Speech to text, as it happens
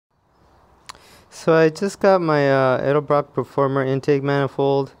So I just got my Edelbrock Performer intake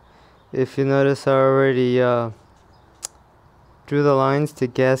manifold. If you notice, I already drew the lines to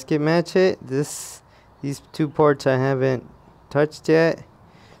gasket match it. These two ports I haven't touched yet.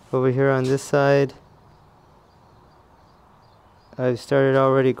 Over here on this side, I've started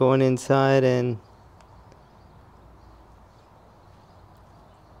already going inside and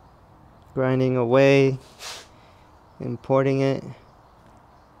grinding away, importing it.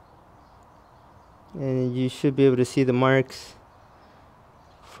 And you should be able to see the marks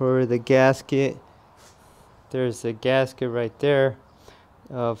for the gasket. There's a gasket right there,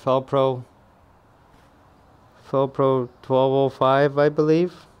 Felpro 1205, I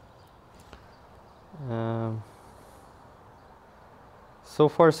believe. So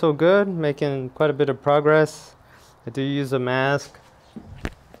far so good, making quite a bit of progress. I do use a mask.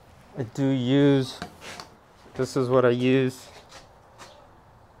 This is what I use,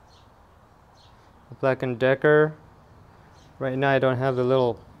 a Black & Decker. Right now I don't have the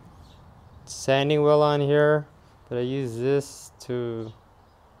little sanding wheel on here, but I use this to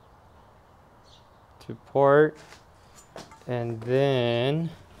port, and then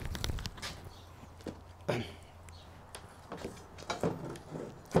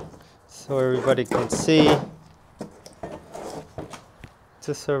so everybody can see,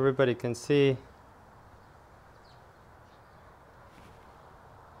 just so everybody can see.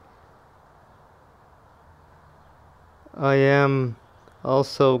 I am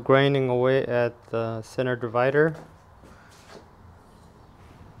also grinding away at the center divider.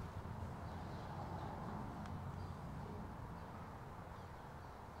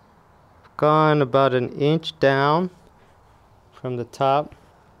 I've gone about an inch down from the top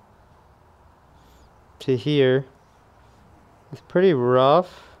to here. It's pretty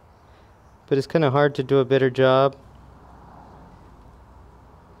rough, but it's kind of hard to do a better job.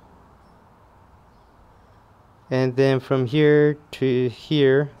 And then from here to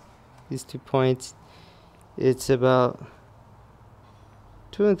here, these 2 points, it's about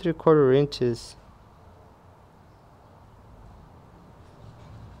 2 3/4 inches.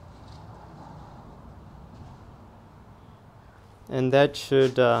 And that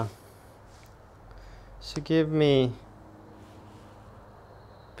should give me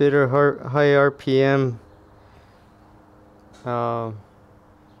better high RPM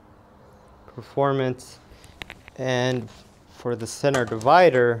performance. And for the center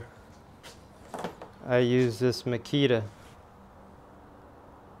divider, I use this Makita.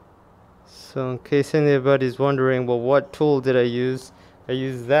 So in case anybody's wondering, well, what tool did I use? I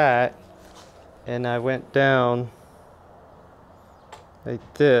used that, and I went down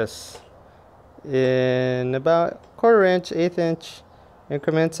like this in about 1/4 inch, 1/8 inch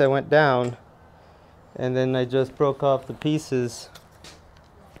increments. I went down, and then I just broke off the pieces.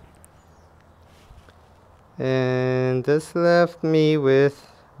 And this left me with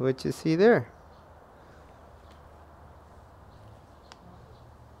what you see there.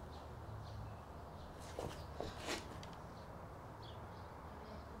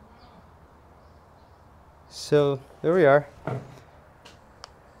 So there we are.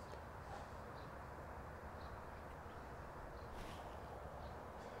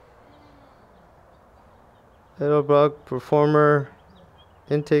 Edelbrock Performer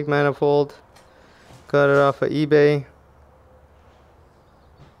intake manifold. Got it off of eBay.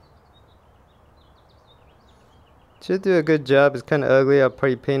 Should do a good job. It's kind of ugly. I'll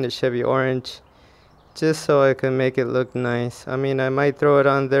probably paint it Chevy orange just so I can make it look nice. I mean, I might throw it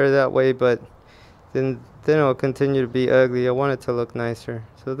on there that way, but then it'll continue to be ugly. I want it to look nicer.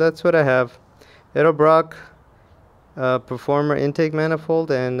 So that's what I have. Edelbrock Performer intake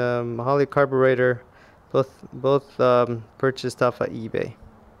manifold and Holley carburetor, both purchased off of eBay.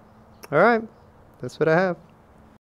 All right. That's what I have.